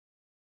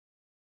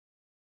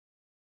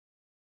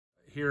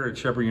Here at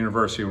Shepherd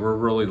University, we're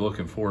really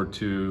looking forward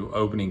to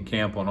opening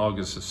camp on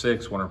August the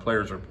 6th when our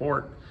players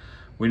report.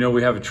 We know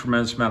we have a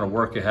tremendous amount of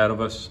work ahead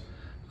of us.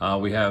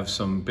 We have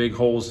some big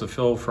holes to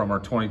fill from our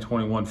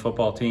 2021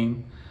 football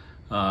team.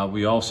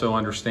 We also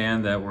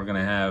understand that we're going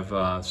to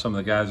have some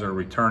of the guys that are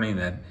returning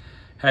that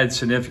had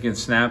significant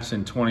snaps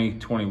in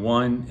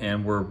 2021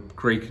 and were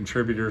great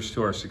contributors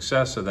to our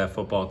success of that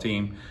football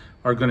team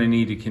are going to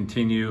need to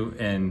continue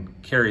and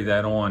carry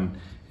that on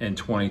in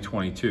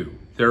 2022.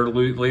 Their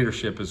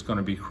leadership is going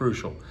to be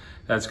crucial.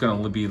 That's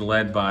going to be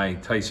led by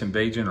Tyson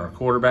Bajan, our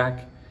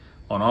quarterback,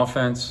 on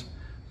offense.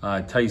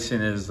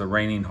 Tyson is the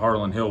reigning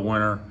Harlan Hill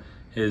winner.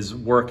 His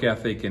work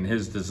ethic and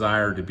his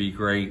desire to be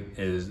great,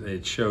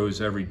 it shows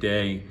every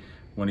day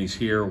when he's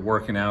here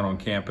working out on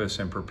campus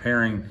and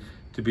preparing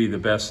to be the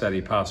best that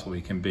he possibly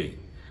can be.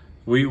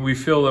 We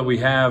feel that we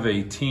have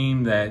a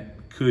team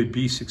that could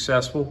be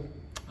successful.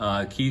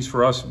 Keys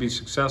for us to be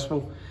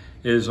successful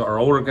is our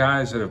older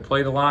guys that have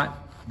played a lot.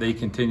 They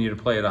continue to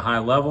play at a high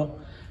level.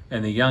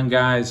 And the young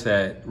guys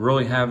that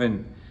really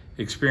haven't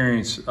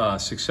experienced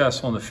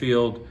success on the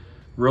field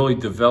really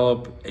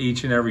develop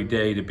each and every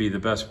day to be the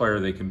best player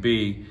they can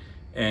be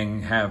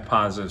and have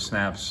positive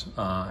snaps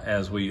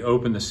as we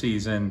open the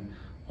season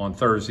on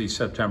Thursday,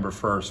 September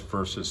 1st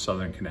versus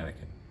Southern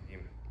Connecticut.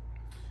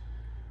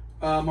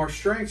 Our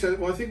strengths,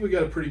 well, I think we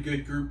got a pretty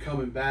good group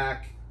coming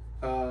back,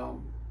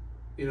 on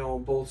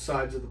both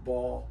sides of the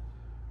ball.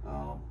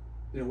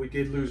 We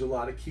did lose a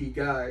lot of key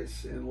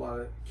guys in a lot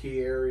of key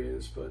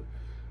areas, but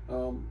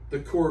the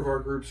core of our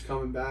group's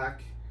coming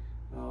back.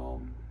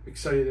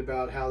 Excited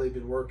about how they've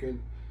been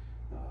working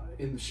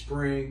in the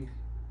spring,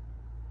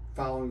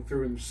 following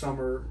through in the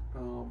summer.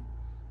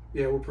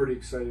 We're pretty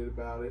excited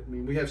about it. I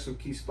mean, we have some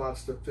key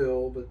spots to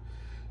fill, but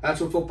that's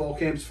what football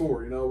camp's for.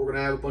 We're going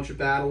to have a bunch of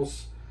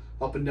battles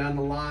up and down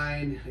the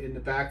line, in the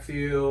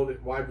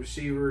backfield, wide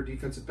receiver,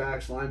 defensive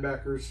backs,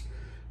 linebackers.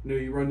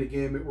 You run the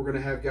gamut. We're going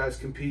to have guys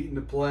competing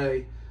to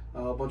play,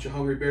 a bunch of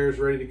hungry bears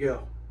ready to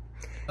go.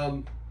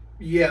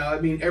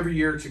 Every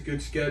year it's a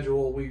good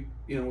schedule.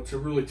 It's a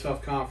really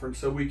tough conference,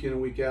 so week in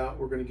and week out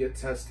we're going to get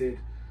tested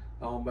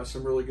by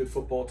some really good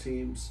football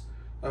teams.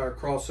 Our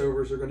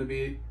crossovers are going to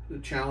be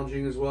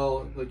challenging as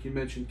well, like you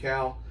mentioned,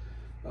 Cal,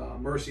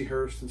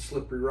 Mercyhurst, and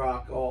Slippery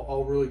Rock,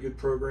 all really good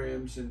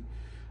programs, and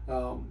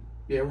we're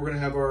going to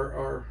have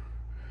our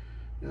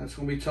it's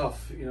going to be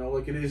tough,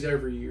 like it is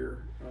every year.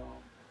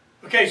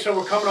 Okay, so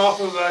we're coming off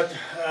of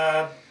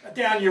a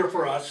down year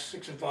for us,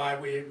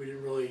 6-5. We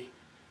didn't really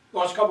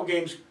lost a couple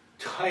games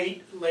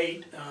tight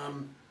late,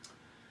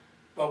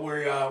 but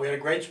we had a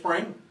great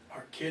spring.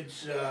 Our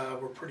kids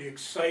were pretty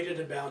excited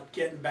about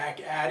getting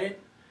back at it.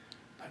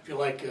 I feel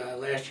like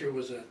last year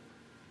was a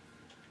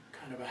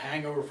kind of a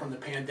hangover from the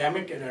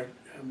pandemic, and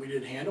we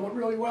didn't handle it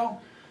really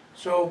well.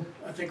 So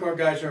I think our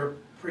guys are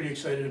pretty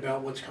excited about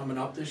what's coming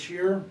up this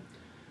year.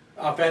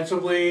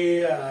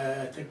 Offensively,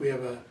 I think we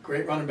have a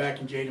great running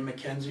back in Jaden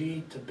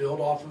McKenzie to build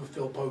off of.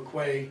 Phil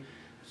Poquay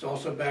is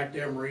also back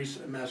there. Maurice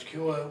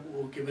Mascula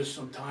will give us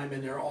some time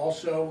in there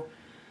also.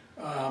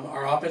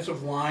 Our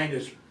offensive line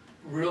is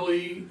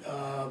really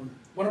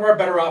one of our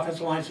better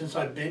offensive lines since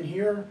I've been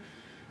here.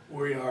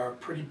 We are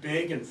pretty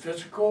big and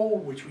physical,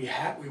 which we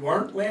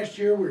weren't last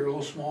year. We were a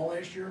little small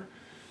last year.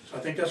 So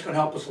I think that's going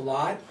to help us a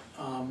lot.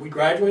 We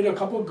graduated a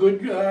couple of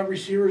good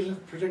receivers,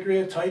 particularly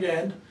at tight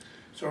end.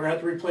 So we're going to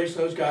have to replace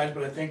those guys,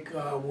 but I think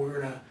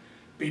we're going to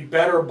be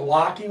better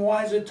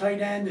blocking-wise at tight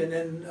end, and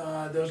then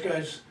those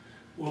guys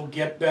will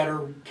get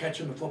better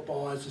catching the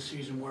football as the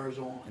season wears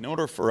on. In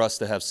order for us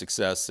to have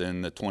success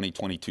in the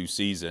 2022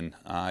 season,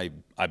 I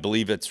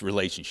believe it's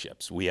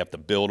relationships. We have to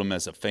build them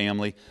as a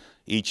family.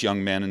 Each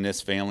young man in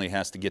this family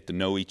has to get to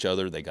know each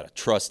other. They got to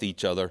trust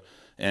each other,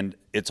 and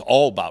it's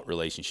all about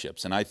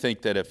relationships. And I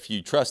think that if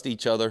you trust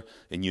each other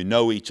and you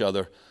know each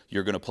other,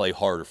 you're going to play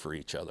harder for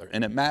each other,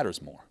 and it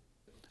matters more.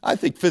 I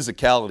think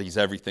physicality is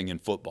everything in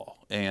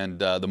football, and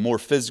the more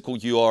physical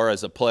you are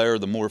as a player,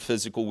 the more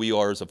physical we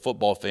are as a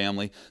football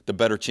family, the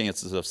better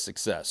chances of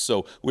success.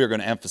 So we're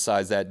going to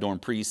emphasize that during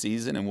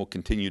preseason, and we'll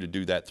continue to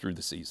do that through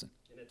the season.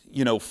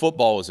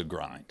 Football is a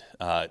grind.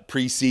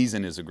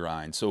 Preseason is a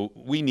grind. So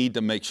we need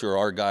to make sure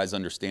our guys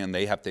understand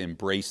they have to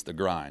embrace the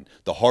grind.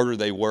 The harder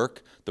they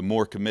work, the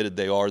more committed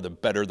they are, the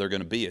better they're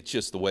going to be. It's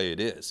just the way it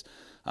is.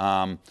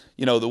 The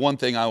one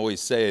thing I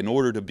always say, in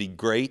order to be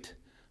great,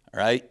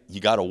 right, you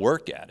got to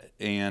work at it,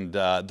 and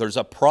there's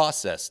a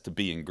process to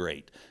being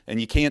great, and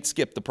you can't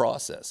skip the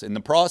process. And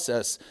the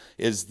process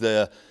is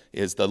the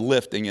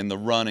lifting and the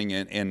running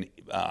and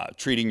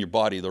treating your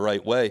body the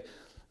right way.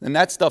 And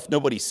that stuff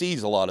nobody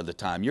sees a lot of the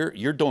time.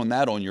 You're doing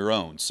that on your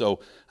own. So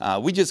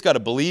we just got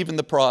to believe in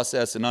the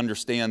process and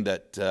understand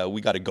that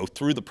we got to go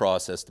through the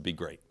process to be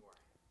great.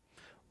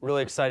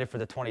 Really excited for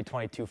the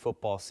 2022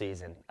 football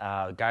season.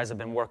 Guys have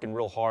been working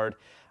real hard.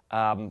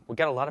 We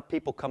got a lot of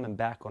people coming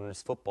back on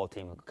this football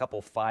team, a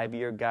couple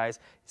 5-year guys,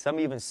 some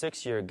even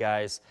 6-year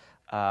guys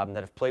that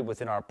have played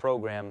within our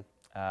program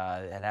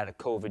and had a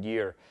COVID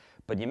year.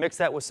 But you mix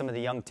that with some of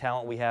the young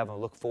talent we have, and I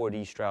look forward to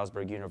East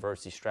Stroudsburg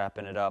University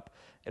strapping it up.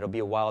 It'll be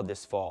a wild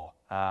this fall.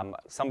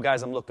 Some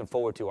guys I'm looking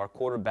forward to. Our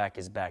quarterback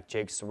is back,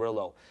 Jake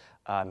Cirillo.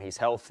 He's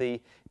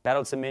healthy.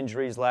 Battled some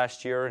injuries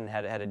last year and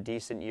had a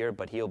decent year,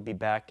 but he'll be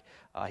back.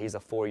 He's a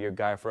 4-year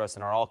guy for us.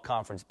 And our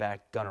all-conference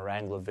back, Gunnar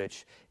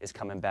Anglovich, is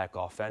coming back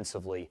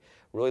offensively.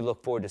 Really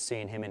look forward to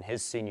seeing him in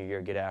his senior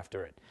year get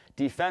after it.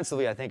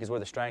 Defensively, I think, is where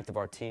the strength of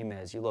our team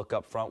is. You look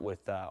up front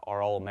with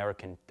our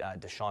All-American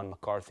Deshaun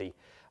McCarthy,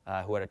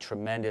 who had a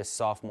tremendous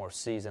sophomore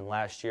season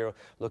last year.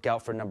 Look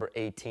out for number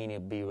 18.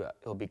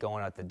 He'll be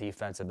going at the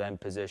defensive end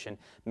position.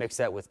 Mix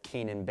that with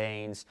Keenan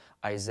Baines.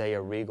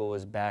 Isaiah Regal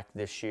is back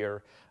this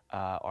year.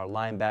 Our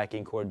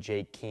linebacking core,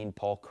 Jake Keene,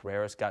 Paul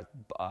Carreras, got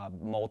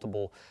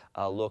multiple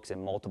looks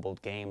in multiple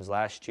games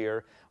last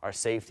year. Our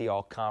safety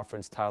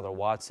all-conference, Tyler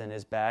Watson,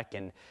 is back.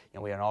 And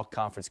we had an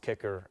all-conference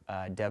kicker,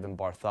 Devin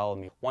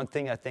Bartholomew. One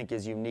thing I think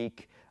is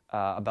unique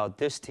about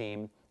this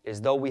team is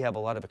though we have a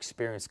lot of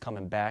experience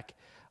coming back,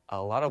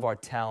 a lot of our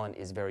talent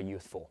is very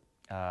youthful.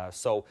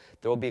 So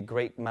there will be a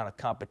great amount of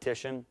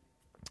competition.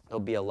 There'll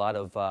be a lot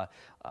of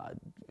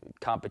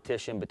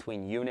competition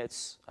between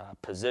units,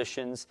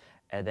 positions,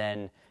 and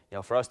then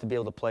for us to be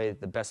able to play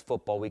the best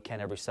football we can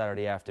every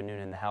Saturday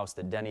afternoon in the house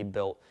that Denny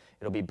built,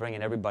 it'll be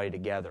bringing everybody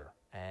together.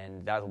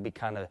 And that'll be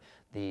kind of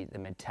the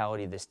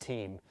mentality of this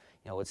team.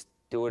 Let's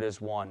do it as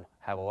one,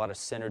 have a lot of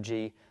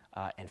synergy,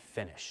 and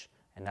finish.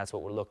 And that's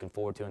what we're looking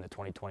forward to in the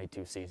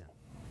 2022 season.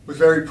 Was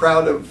very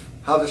proud of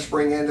how the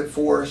spring ended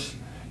for us.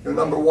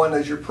 Number one,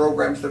 as your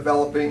program's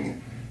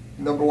developing,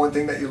 number one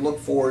thing that you look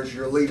for is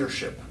your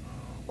leadership.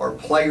 Our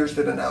players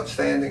did an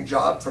outstanding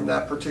job from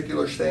that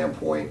particular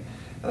standpoint,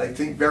 and I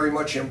think very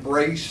much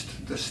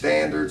embraced the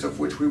standards of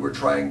which we were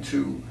trying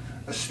to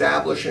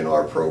establish in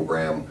our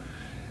program,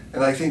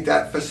 and I think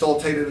that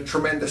facilitated a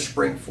tremendous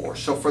spring for us.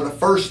 So for the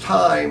first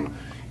time,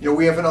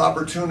 we have an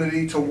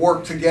opportunity to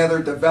work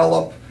together,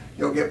 develop,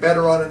 get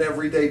better on an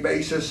everyday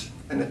basis,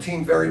 and the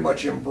team very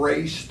much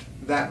embraced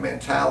that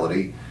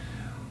mentality.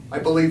 I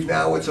believe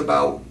now it's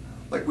about,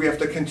 we have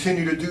to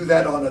continue to do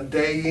that on a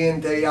day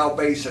in, day out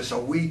basis, a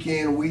week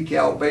in, week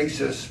out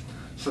basis,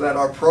 so that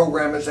our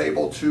program is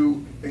able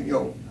to,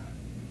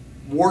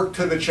 work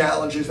to the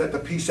challenges that the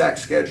PSAC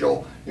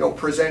schedule,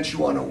 presents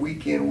you on a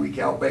week in, week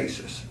out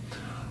basis.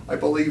 I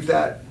believe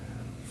that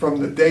from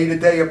the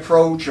day-to-day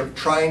approach of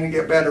trying to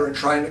get better and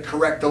trying to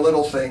correct the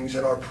little things,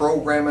 and our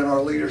program and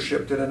our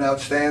leadership did an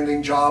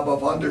outstanding job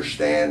of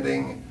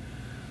understanding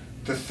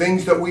the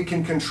things that we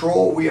can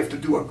control. We have to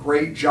do a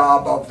great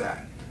job of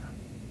that.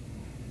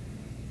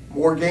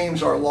 More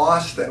games are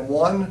lost than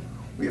won.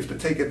 We have to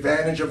take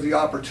advantage of the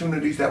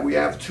opportunities that we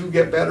have to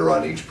get better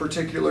on each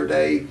particular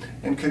day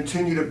and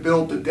continue to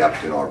build the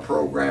depth in our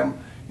program,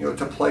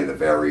 to play the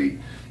very,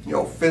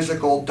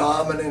 physical,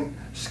 dominant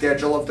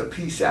schedule of the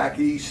PSAC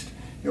East.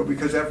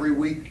 Because every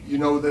week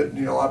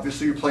that,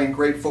 obviously you're playing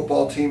great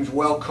football teams,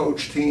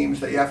 well-coached teams,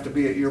 that you have to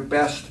be at your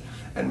best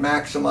and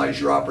maximize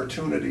your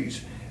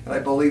opportunities. And I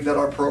believe that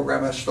our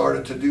program has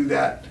started to do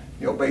that,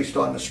 based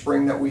on the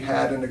spring that we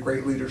had and the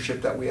great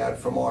leadership that we had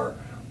from our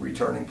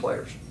returning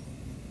players.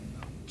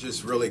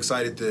 Just really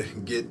excited to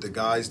get the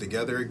guys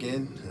together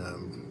again.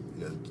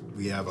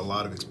 We have a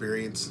lot of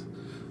experience,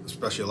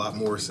 especially a lot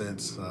more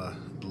since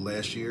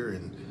last year,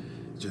 and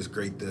just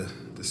great to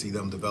see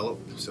them develop.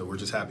 So we're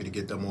just happy to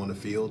get them on the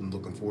field and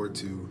looking forward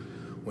to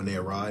when they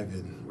arrive,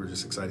 and we're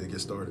just excited to get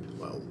started.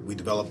 Well, we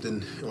developed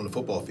on the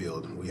football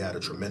field. We had a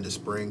tremendous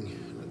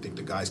spring. I think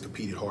the guys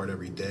competed hard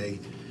every day.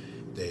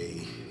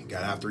 They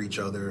got after each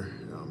other.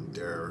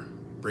 They're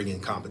bringing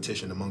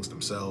competition amongst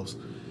themselves,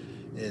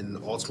 and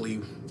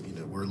ultimately,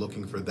 we're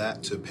looking for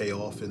that to pay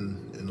off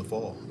in the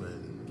fall,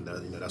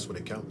 and that's what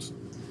it counts.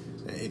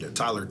 And,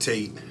 Tyler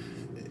Tate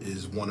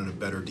is one of the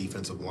better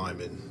defensive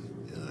linemen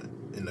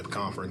in the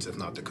conference, if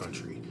not the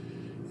country,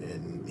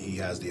 and he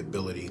has the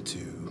ability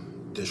to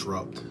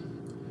disrupt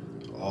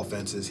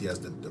offenses. He has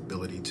the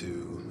ability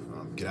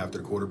to get after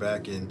the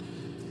quarterback, and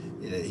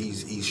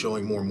he's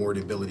showing more and more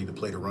the ability to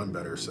play the run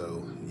better.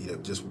 So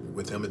just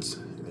with him, it's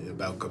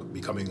about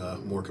becoming a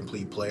more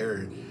complete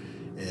player,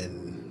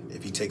 and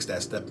if he takes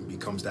that step and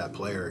becomes that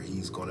player,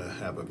 he's going to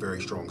have a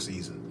very strong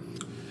season.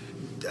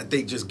 I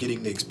think just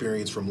getting the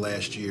experience from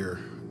last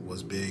year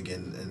was big,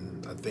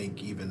 and I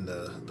think even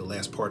the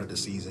last part of the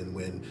season,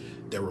 when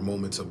there were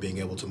moments of being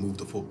able to move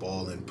the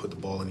football and put the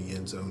ball in the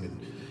end zone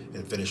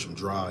and finish some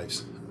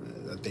drives,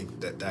 I think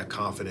that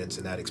confidence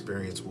and that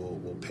experience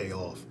will pay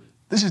off.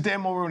 This is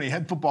Dan Mulrooney,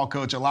 head football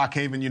coach at Lock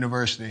Haven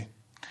University.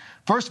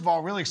 First of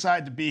all, really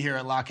excited to be here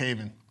at Lock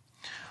Haven.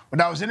 When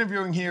I was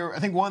interviewing here, I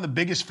think one of the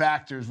biggest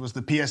factors was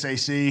the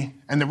PSAC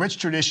and the rich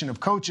tradition of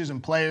coaches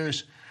and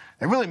players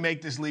that really make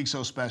this league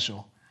so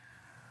special.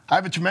 I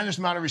have a tremendous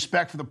amount of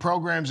respect for the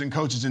programs and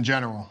coaches in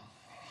general.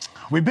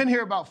 We've been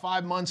here about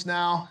 5 months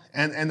now,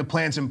 and the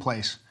plan's in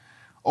place.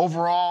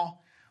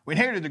 Overall, we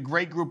inherited a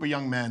great group of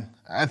young men.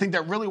 I think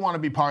that really want to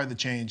be part of the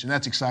change, and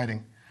that's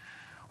exciting.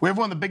 We have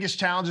one of the biggest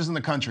challenges in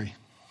the country,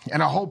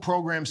 and our whole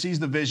program sees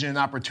the vision and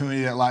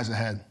opportunity that lies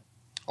ahead.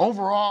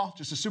 Overall,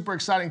 just a super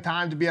exciting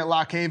time to be at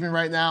Lock Haven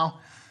right now.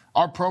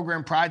 Our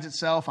program prides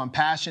itself on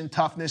passion,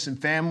 toughness, and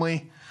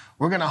family.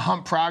 We're going to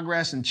hunt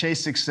progress and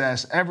chase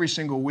success every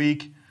single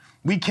week.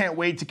 We can't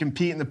wait to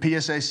compete in the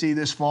PSAC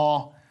this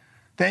fall.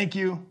 Thank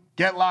you.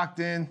 Get locked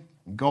in.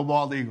 And go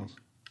Bald Eagles.